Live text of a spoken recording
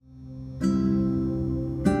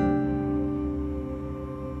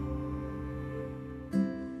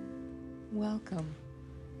Welcome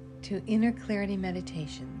to Inner Clarity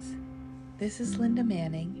Meditations. This is Linda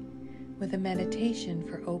Manning with a meditation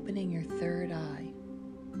for opening your third eye.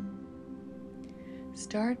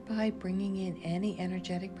 Start by bringing in any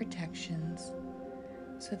energetic protections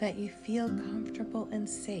so that you feel comfortable and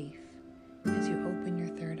safe as you open your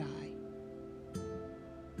third eye.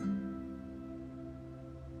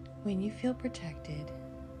 When you feel protected,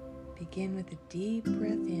 begin with a deep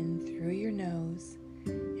breath in through your nose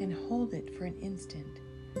and hold it for an instant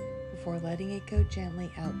before letting it go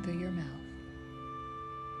gently out through your mouth.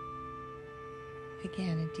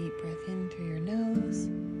 Again, a deep breath in through your nose,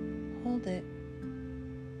 hold it,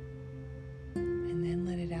 and then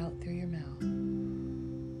let it out through your mouth.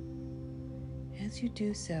 As you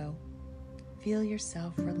do so, feel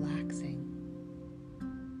yourself relaxing.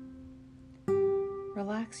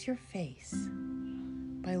 Relax your face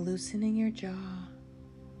by loosening your jaw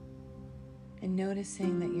and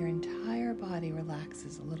noticing that your entire body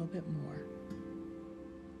relaxes a little bit more.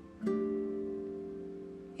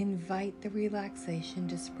 Invite the relaxation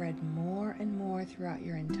to spread more and more throughout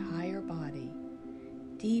your entire body,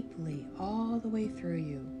 deeply all the way through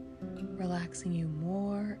you, relaxing you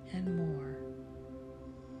more and more.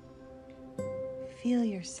 Feel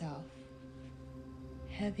yourself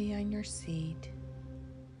heavy on your seat,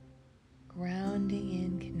 grounding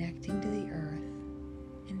in, connecting to the earth,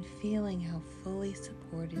 and feeling how fully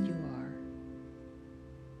supported you are.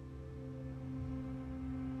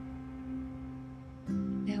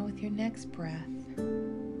 Now with your next breath,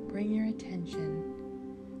 bring your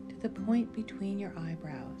attention to the point between your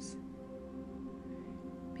eyebrows.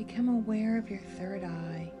 Become aware of your third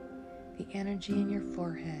eye, the energy in your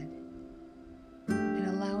forehead, and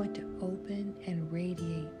allow it to open and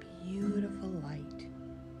radiate beautiful light.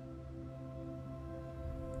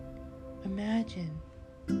 Imagine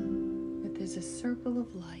that there's a circle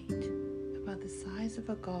of light about the size of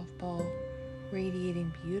a golf ball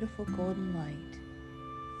radiating beautiful golden light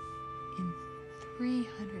in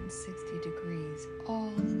 360 degrees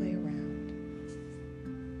all the way around.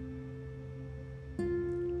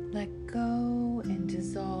 Let go and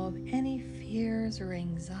dissolve any fears or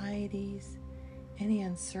anxieties, any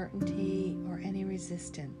uncertainty or any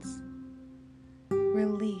resistance.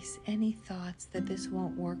 Release any thoughts that this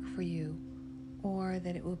won't work for you or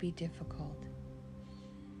that it will be difficult.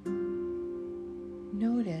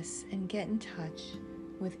 Notice and get in touch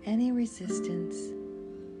with any resistance,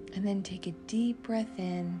 and then take a deep breath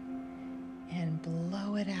in and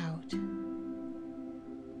blow it out.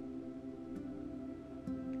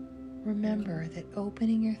 Remember that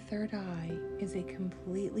opening your third eye is a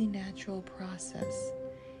completely natural process.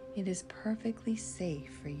 It is perfectly safe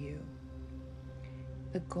for you.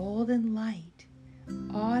 The golden light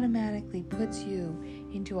automatically puts you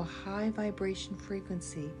into a high vibration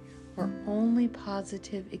frequency where only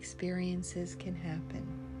positive experiences can happen.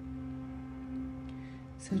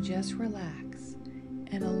 So just relax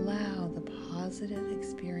and allow the positive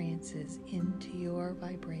experiences into your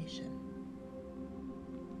vibration.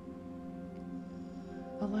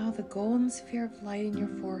 Allow the golden sphere of light in your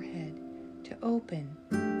forehead to open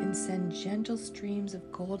and send gentle streams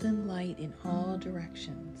of golden light in all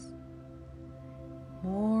directions.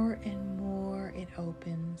 More and more it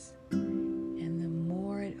opens, and the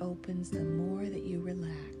more it opens, the more that you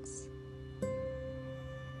relax.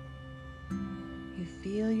 You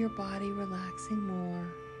feel your body relaxing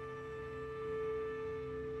more,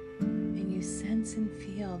 and you sense and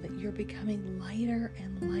feel that you're becoming lighter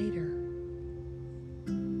and lighter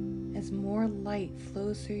as more light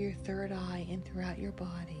flows through your third eye and throughout your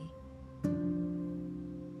body.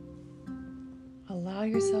 Allow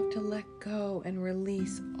yourself to let go and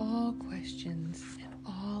release all questions and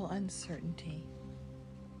all uncertainty.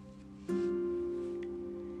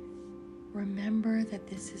 Remember that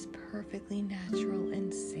this is perfectly natural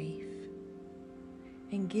and safe,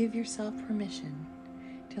 and give yourself permission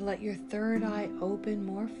to let your third eye open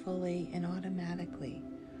more fully and automatically,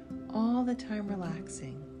 all the time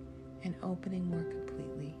relaxing and opening more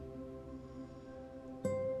completely.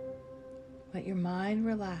 Let your mind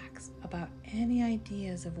relax about any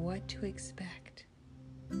ideas of what to expect.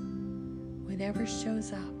 Whatever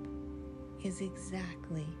shows up is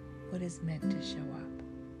exactly what is meant to show up.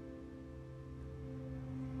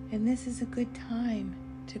 And this is a good time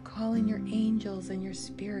to call in your angels and your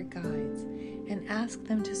spirit guides and ask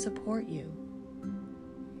them to support you.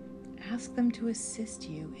 Ask them to assist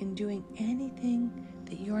you in doing anything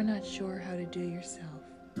that you're not sure how to do yourself.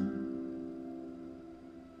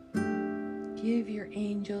 Give your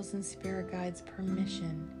angels and spirit guides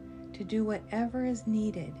permission to do whatever is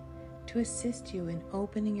needed to assist you in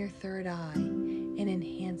opening your third eye and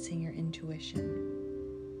enhancing your intuition.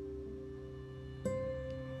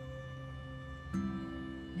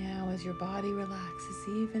 Now, as your body relaxes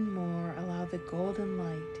even more, allow the golden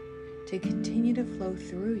light to continue to flow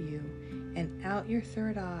through you and out your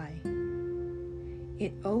third eye.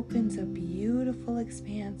 It opens a beautiful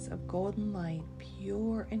expanse of golden light,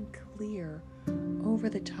 pure and clear, over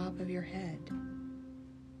the top of your head.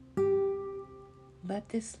 Let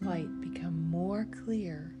this light become more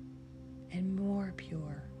clear and more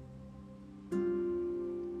pure.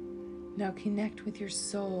 Now connect with your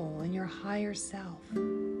soul and your higher self.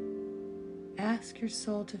 Ask your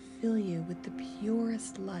soul to fill you with the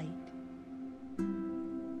purest light.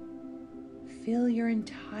 Fill your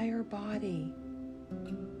entire body,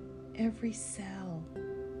 every cell,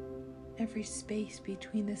 every space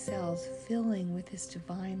between the cells, filling with this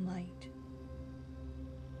divine light.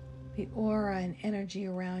 The aura and energy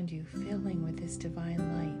around you filling with this divine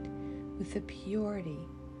light, with the purity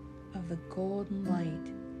of the golden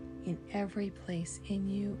light in every place in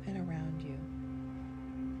you and around you.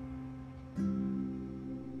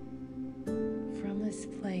 From this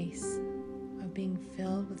place of being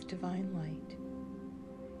filled with divine light,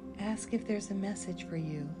 ask if there's a message for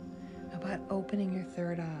you about opening your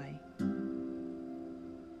third eye.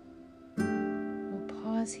 We'll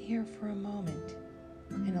pause here for a moment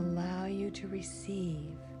and allow you to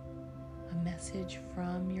receive a message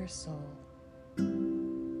from your soul.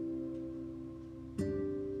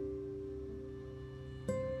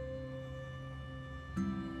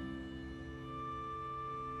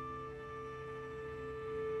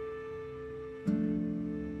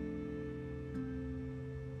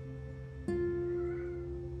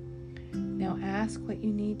 Now ask what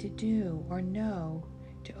you need to do or know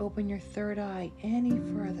to open your third eye any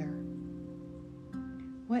further.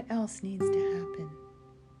 What else needs to happen?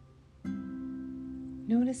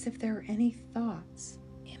 Notice if there are any thoughts,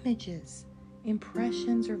 images,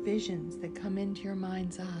 impressions, or visions that come into your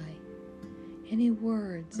mind's eye. Any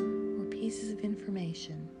words or pieces of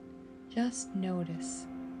information. Just notice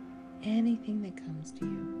anything that comes to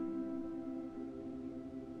you.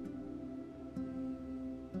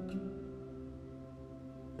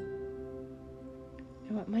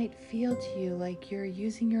 Now it might feel to you like you're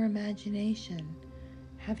using your imagination,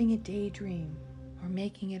 having a daydream, or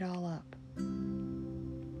making it all up.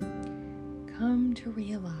 Come to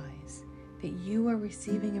realize that you are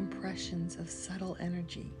receiving impressions of subtle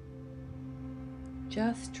energy.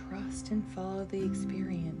 Just trust and follow the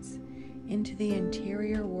experience into the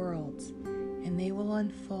interior worlds, and they will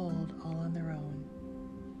unfold all on their own.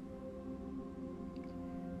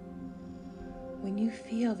 When you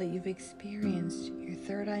feel that you've experienced your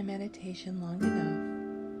third eye meditation long enough,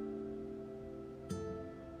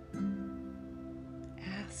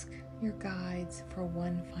 ask your guides for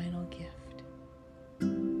one final gift.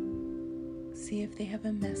 See if they have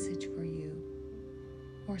a message for you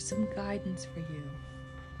or some guidance for you.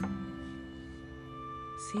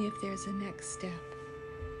 See if there's a next step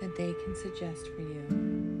that they can suggest for you.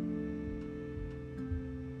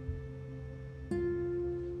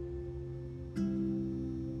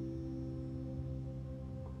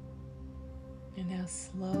 And now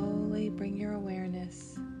slowly bring your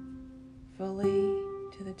awareness fully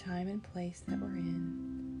to the time and place that we're in.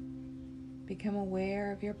 Become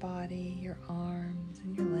aware of your body, your arms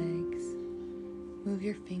and your legs. Move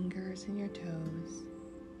your fingers and your toes.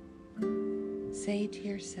 Say to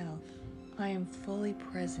yourself, I am fully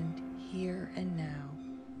present here and now.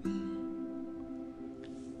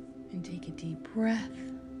 And take a deep breath,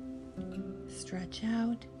 stretch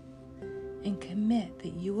out, and commit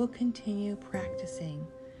that you will continue practicing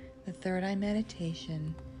the third eye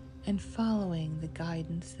meditation and following the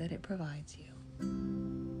guidance that it provides you.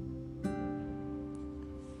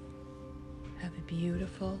 Have a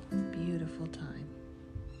beautiful, beautiful time.